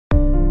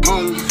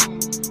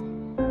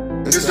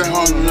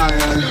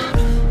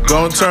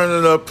Don't turn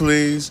it up,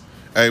 please.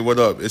 Hey, what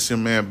up? It's your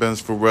man,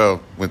 Benz Pharrell,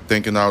 with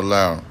Thinking Out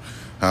Loud.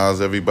 How's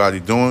everybody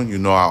doing? You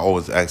know I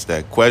always ask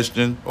that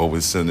question,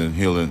 always sending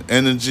healing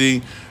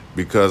energy,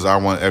 because I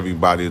want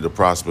everybody to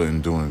prosper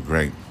and doing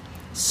great.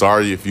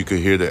 Sorry if you could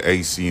hear the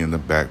AC in the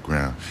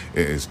background.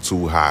 It is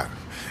too hot.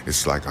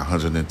 It's like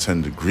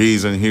 110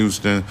 degrees in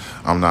Houston.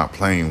 I'm not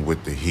playing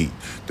with the heat.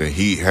 The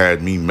heat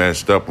had me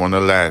messed up on the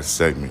last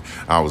segment.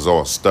 I was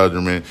all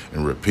stuttering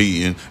and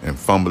repeating and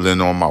fumbling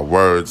on my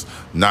words.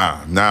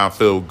 Now I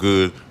feel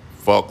good.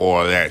 Fuck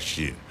all that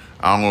shit.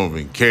 I don't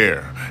even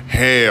care.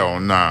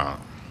 Hell nah.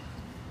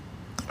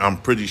 I'm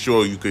pretty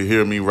sure you could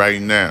hear me right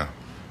now.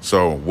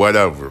 So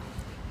whatever.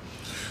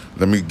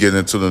 Let me get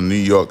into the New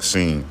York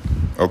scene.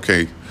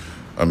 Okay,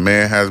 a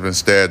man has been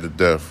stabbed to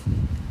death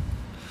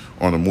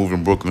on a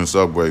moving Brooklyn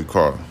subway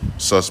car.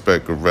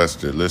 Suspect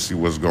arrested. Let's see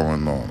what's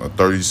going on. A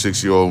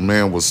 36-year-old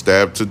man was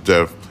stabbed to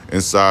death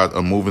inside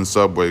a moving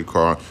subway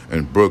car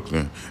in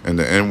Brooklyn, and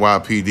the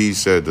NYPD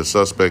said the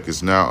suspect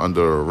is now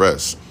under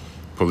arrest.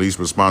 Police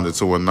responded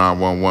to a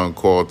 911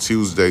 call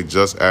Tuesday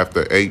just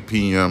after 8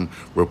 p.m.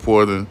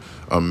 reporting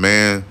a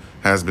man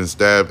has been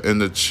stabbed in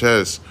the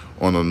chest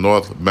on a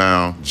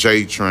northbound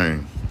J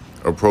train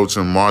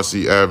approaching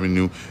Marcy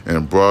Avenue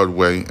and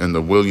Broadway in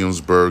the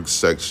Williamsburg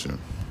section.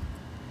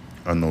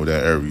 I know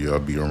that area. I'll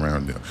be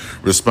around there.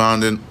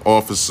 Responding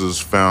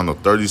officers found a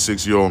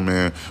 36-year-old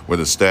man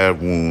with a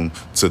stab wound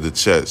to the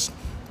chest.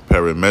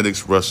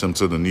 Paramedics rushed him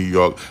to the New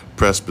York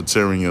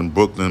Presbyterian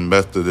Brooklyn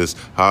Methodist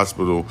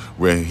Hospital,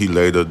 where he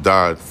later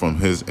died from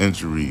his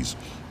injuries.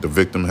 The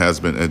victim has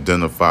been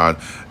identified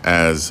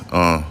as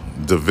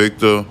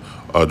Devictor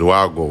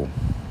Oduago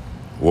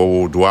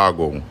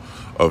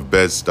of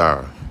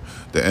Bed-Stuy.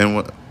 The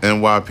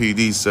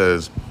NYPD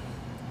says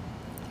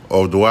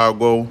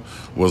Oduago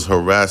was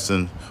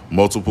harassing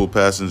multiple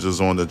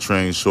passengers on the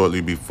train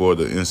shortly before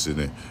the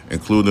incident,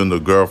 including the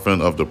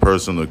girlfriend of the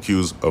person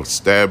accused of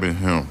stabbing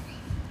him.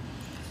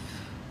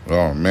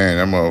 Oh man,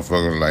 that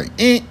motherfucker was like,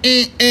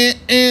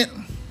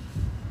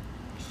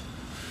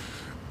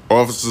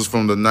 Officers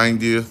from the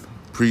 90th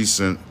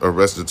precinct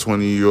arrested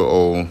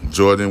 20-year-old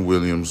Jordan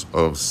Williams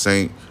of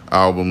St.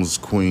 Albans,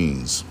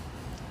 Queens.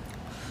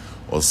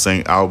 Or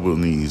St.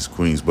 Albans,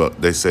 Queens,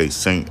 but they say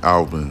St.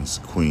 Albans,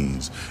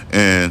 Queens,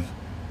 and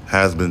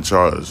has been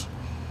charged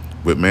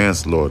with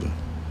manslaughter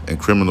and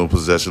criminal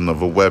possession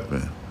of a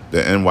weapon.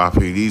 The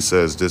NYPD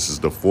says this is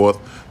the fourth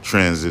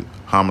transit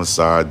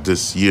homicide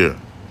this year,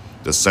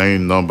 the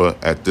same number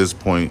at this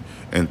point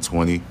in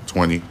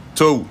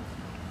 2022.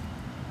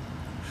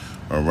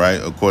 All right,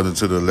 according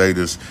to the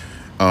latest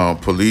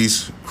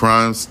police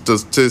crime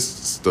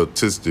statistics,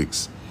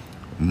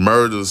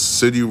 murders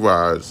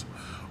citywide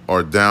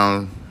are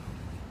down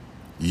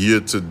year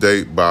to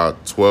date by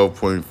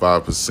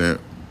 12.5%,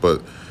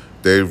 but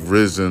they've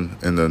risen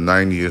in the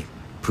 90th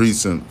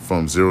precinct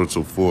from 0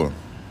 to 4.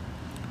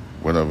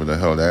 Whatever the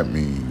hell that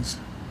means.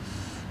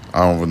 I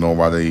don't even know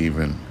why they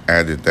even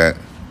added that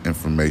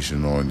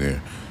information on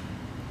there,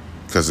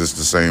 because it's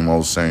the same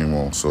old.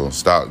 So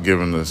stop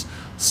giving us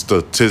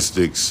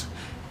statistics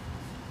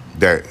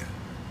that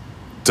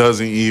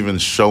doesn't even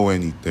show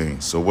anything.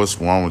 So what's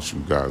wrong with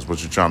you guys?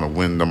 What, you trying to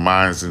win the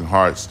minds and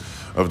hearts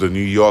of the New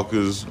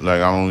Yorkers?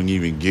 Like, I don't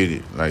even get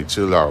it. Like,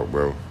 chill out,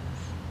 bro.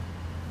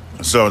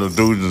 So the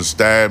dude just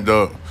stabbed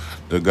up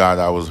the guy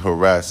that was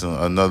harassing,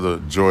 another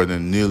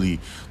Jordan Neely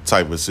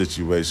type of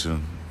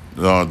situation.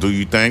 Do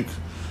you think?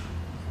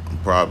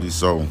 Probably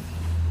so.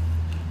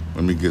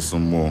 Let me get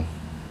some more.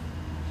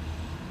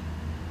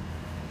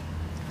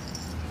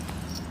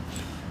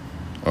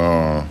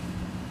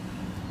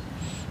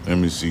 Let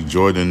me see.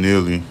 Jordan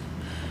Neely.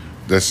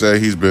 They say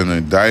he's been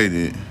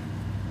indicted.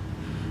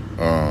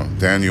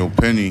 Daniel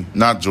Penny,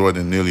 not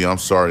Jordan Neely, I'm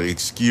sorry,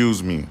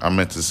 excuse me. I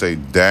meant to say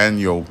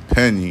Daniel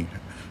Penny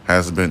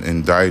has been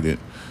indicted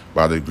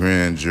by the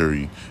grand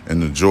jury in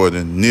the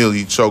Jordan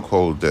Neely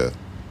chokehold death.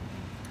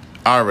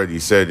 I already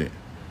said it.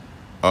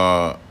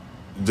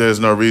 There's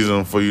no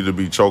reason for you to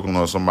be choking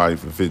on somebody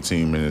for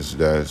 15 minutes.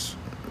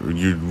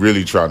 You're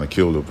really trying to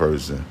kill the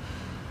person.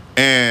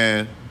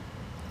 And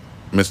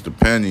Mr.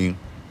 Penny,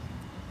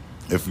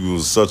 if you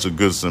was such a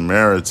good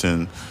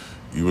Samaritan,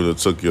 you would have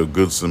took your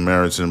good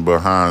Samaritan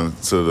behind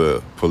to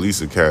the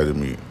police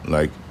academy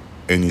like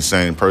any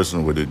sane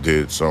person would have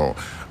did. So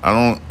I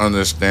don't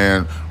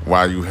understand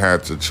why you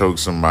had to choke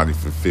somebody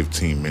for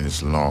 15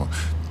 minutes long.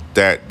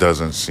 That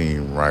doesn't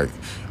seem right.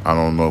 I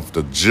don't know if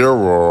the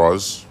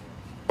jurors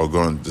are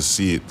going to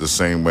see it the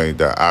same way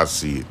that I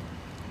see it.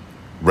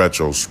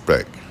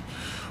 Retrospect.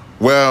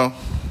 Well,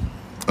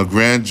 a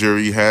grand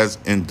jury has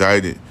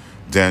indicted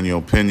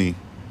Daniel Penny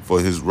for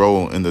his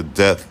role in the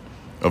death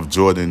of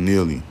Jordan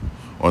Neely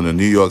on the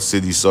New York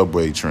City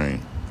subway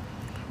train.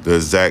 The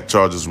exact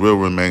charges will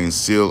remain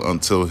sealed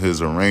until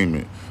his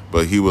arraignment,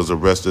 but he was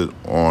arrested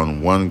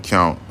on one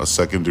count of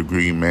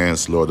second-degree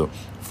manslaughter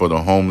for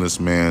the homeless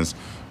man's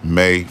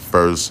May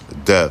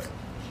 1st death.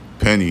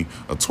 Penny,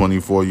 a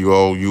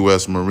 24-year-old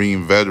U.S.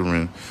 Marine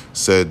veteran,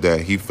 said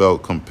that he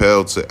felt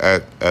compelled to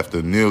act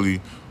after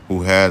Neely,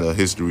 who had a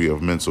history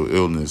of mental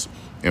illness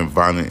and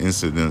violent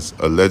incidents,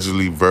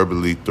 allegedly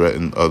verbally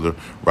threatened other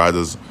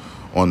riders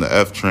on the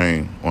F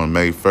train on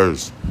May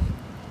 1st.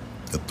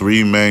 The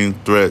three main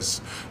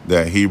threats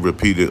that he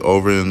repeated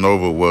over and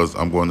over was,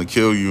 "I'm going to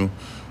kill you,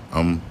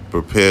 I'm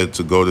prepared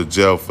to go to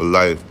jail for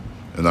life,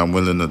 and I'm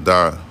willing to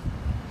die."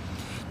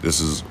 This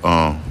is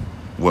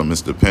what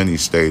Mr. Penny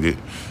stated.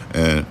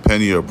 And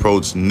Penny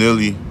approached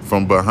Neely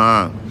from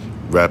behind,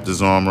 wrapped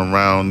his arm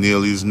around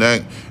Neely's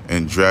neck,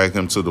 and dragged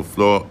him to the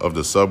floor of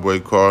the subway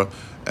car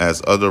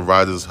as other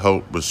riders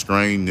helped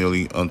restrain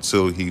Neely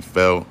until he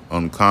fell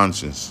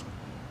unconscious.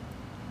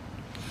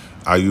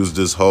 "I used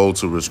this hold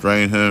to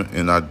restrain him,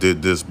 and I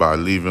did this by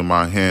leaving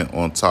my hand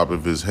on top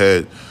of his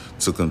head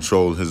to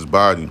control his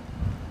body."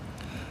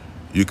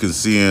 You can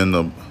see in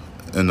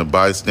the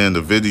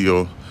bystander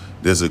video,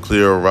 there's a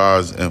clear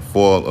rise and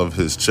fall of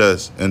his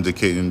chest,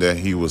 indicating that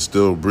he was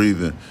still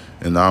breathing,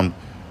 and I'm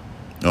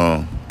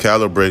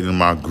calibrating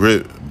my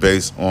grip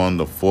based on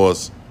the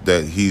force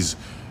that he's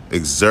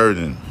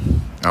exerting.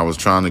 "I was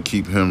trying to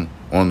keep him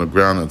on the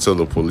ground until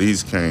the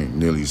police came,"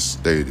 Neely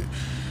stated.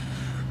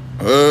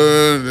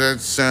 That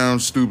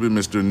sounds stupid,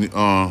 Mr.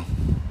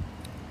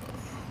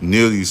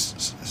 Neely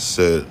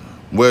said.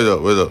 Wait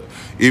up.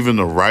 Even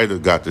the writer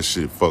got the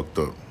shit fucked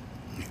up.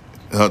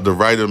 The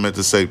writer meant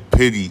to say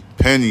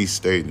Penny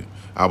stated.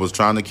 "I was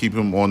trying to keep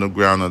him on the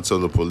ground until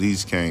the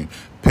police came."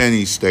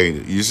 Penny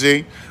stated. You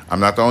see, I'm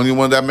not the only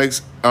one that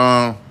makes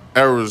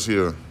errors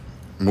here.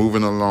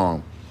 Moving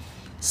along.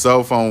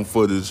 Cell phone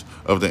footage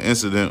of the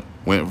incident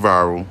went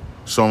viral,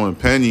 showing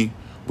Penny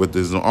with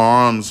his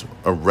arms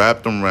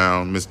wrapped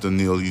around Mr.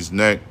 Neely's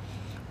neck.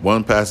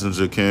 One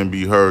passenger can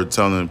be heard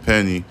telling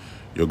Penny,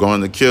 "You're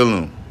going to kill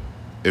him."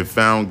 If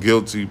found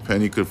guilty,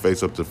 Penny could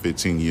face up to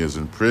 15 years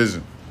in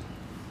prison.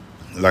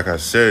 Like I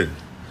said,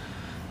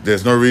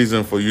 there's no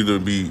reason for you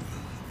to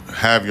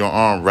have your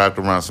arm wrapped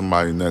around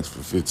somebody's neck for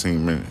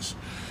 15 minutes.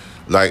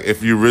 Like,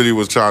 if you really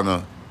was trying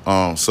to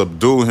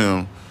subdue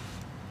him,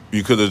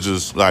 you could have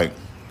just,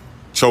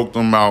 choked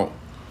him out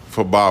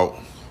for about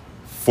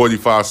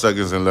 45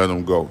 seconds and let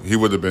him go. He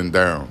would have been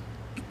down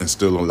and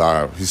still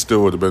alive. He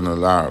still would have been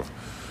alive.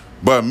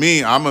 But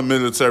me, I'm a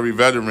military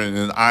veteran,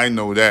 and I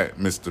know that,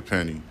 Mr.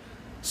 Penny.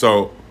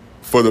 So,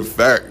 for the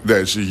fact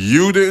that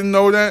you didn't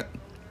know that,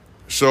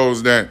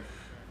 shows that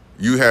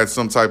you had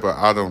some type of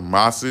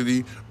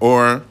animosity,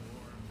 or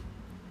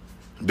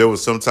there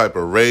was some type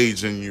of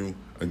rage in you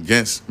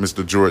against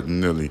Mr. Jordan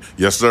Neely.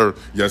 Yes, sir.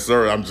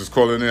 I'm just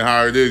calling it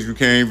how it is. You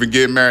can't even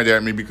get mad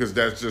at me because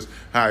that's just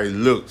how it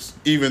looks,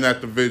 even in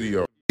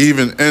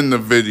the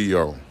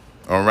video.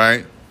 All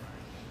right?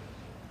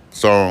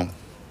 So,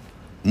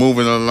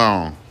 moving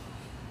along.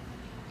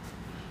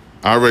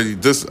 I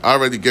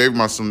already gave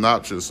my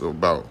synopsis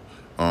about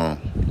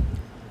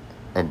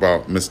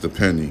Mr.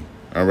 Penny.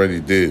 I already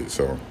did,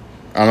 so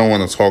I don't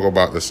want to talk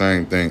about the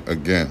same thing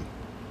again.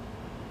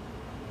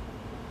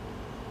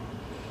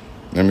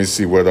 Let me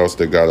see what else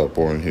they got up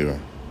on here.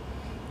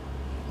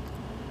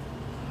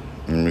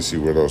 Let me see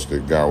what else they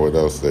got.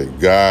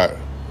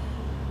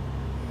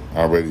 I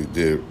already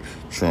did.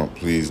 Trump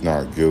pleads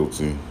not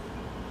guilty.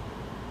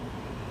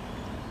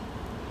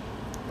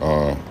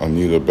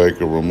 Anita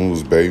Baker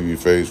removes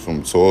Babyface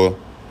from tour.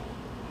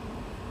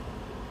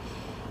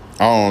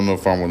 I don't know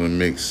if I want to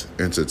mix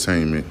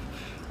entertainment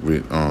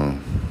with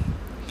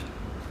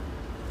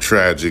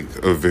tragic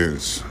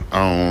events.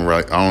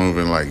 I don't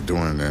even like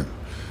doing that.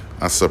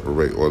 I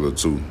separate all the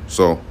two.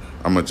 So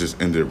I'm gonna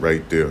just end it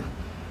right there.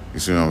 You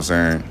see what I'm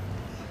saying?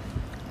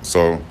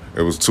 So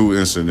it was two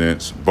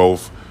incidents,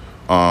 both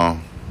on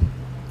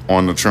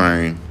the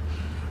train.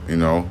 You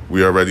know,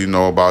 we already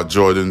know about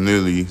Jordan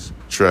Neely's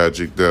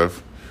tragic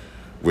death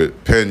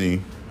with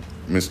Penny,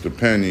 Mr.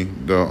 Penny,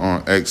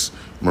 the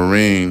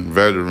ex-Marine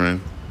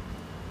veteran.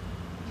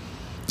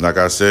 Like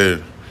I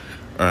said,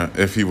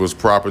 if he was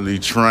properly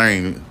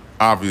trained,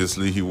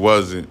 obviously he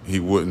wasn't. He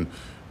wouldn't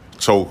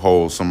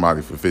chokehold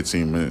somebody for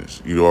 15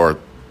 minutes. You are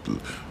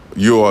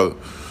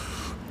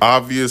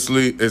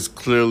obviously, it's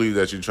clearly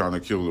that you're trying to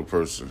kill the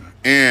person.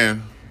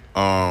 And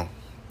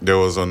there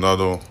was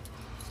another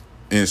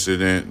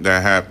incident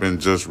that happened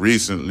just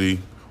recently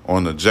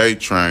on the J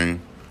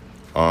train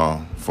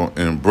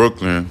in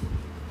Brooklyn,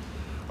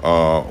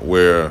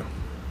 where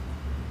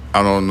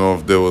I don't know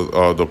if there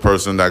was the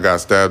person that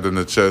got stabbed in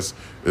the chest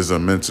is a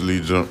mentally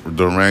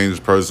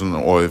deranged person,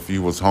 or if he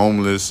was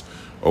homeless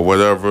or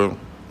whatever.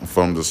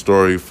 From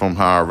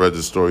how I read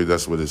the story,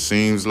 that's what it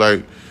seems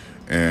like.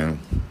 And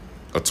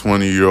a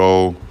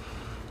 20-year-old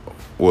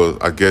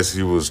I guess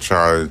he was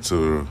trying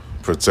to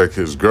protect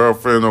his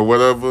girlfriend or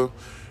whatever,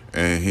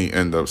 and he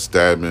ended up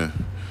stabbing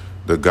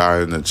the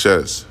guy in the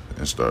chest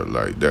and started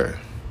like that.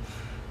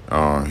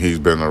 He's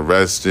been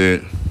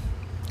arrested,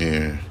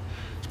 and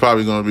he's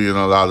probably going to be in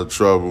a lot of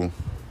trouble.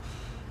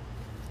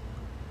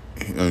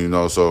 You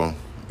know, so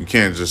you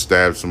can't just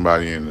stab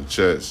somebody in the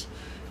chest.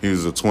 He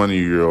was a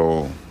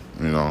 20-year-old,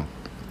 you know.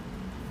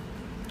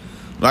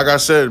 Like I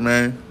said,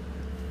 man,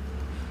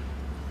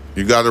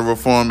 you got to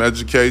reform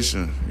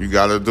education. You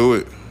got to do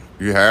it.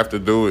 You have to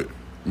do it.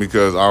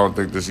 because I don't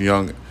think this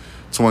young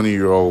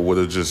 20-year-old would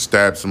have just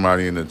stabbed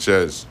somebody in the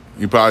chest.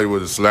 You probably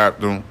would have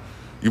slapped them.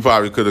 You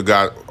probably could have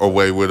got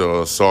away with an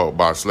assault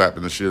by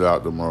slapping the shit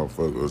out the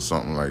motherfucker or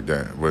something like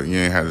that. But you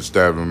ain't had to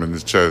stab him in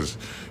his chest,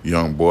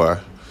 young boy.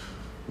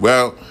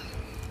 Well,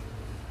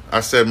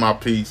 I said my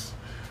piece.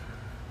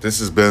 This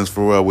is Benz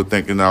Pharrell with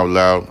Thinking Out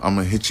Loud. I'm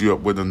going to hit you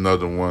up with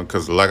another one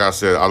because, like I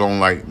said, I don't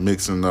like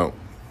mixing up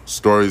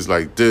stories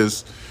like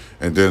this.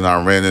 And then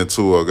I ran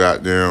into a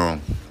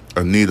goddamn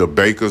Anita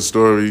Baker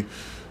story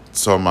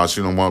talking about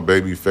she don't want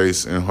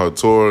Babyface in her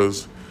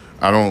tours.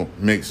 I don't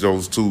mix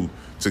those two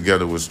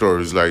together with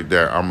stories like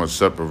that. I'm going to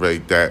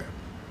separate that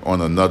on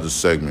another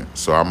segment.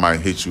 So I might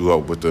hit you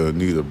up with the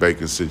Anita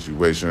Baker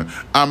situation.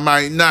 I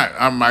might not.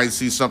 I might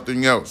see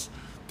something else.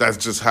 That's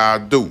just how I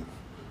do.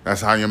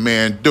 That's how your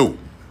man do.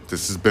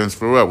 This is Benz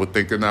Pharrell with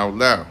Thinking Out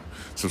Loud.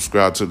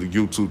 Subscribe to the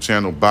YouTube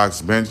channel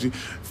Box Benji.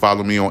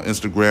 Follow me on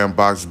Instagram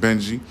Box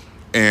Benji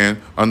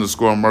and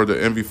 _Murder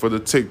Envy for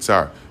the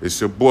TikTok. It's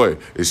your boy.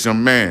 It's your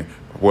man.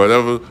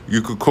 Whatever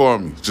you could call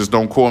me. Just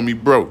don't call me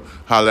broke.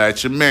 Holla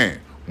at your man.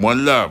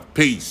 One love.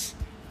 Peace.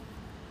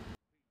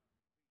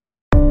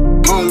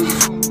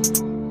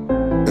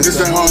 It's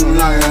that Harlem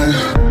night.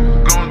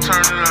 Gon'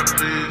 turn it up,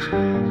 please.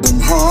 Them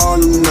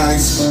Harlem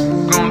nights.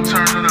 Gon'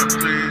 turn it up,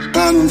 please.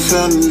 I done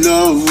fell in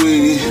love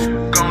with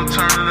it. Gon'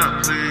 turn it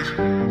up, please.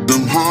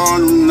 Them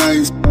Harlem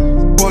nights.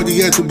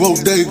 Party at the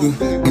bodega.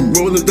 I'm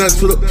rolling dice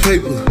for the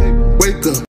paper. Wake up.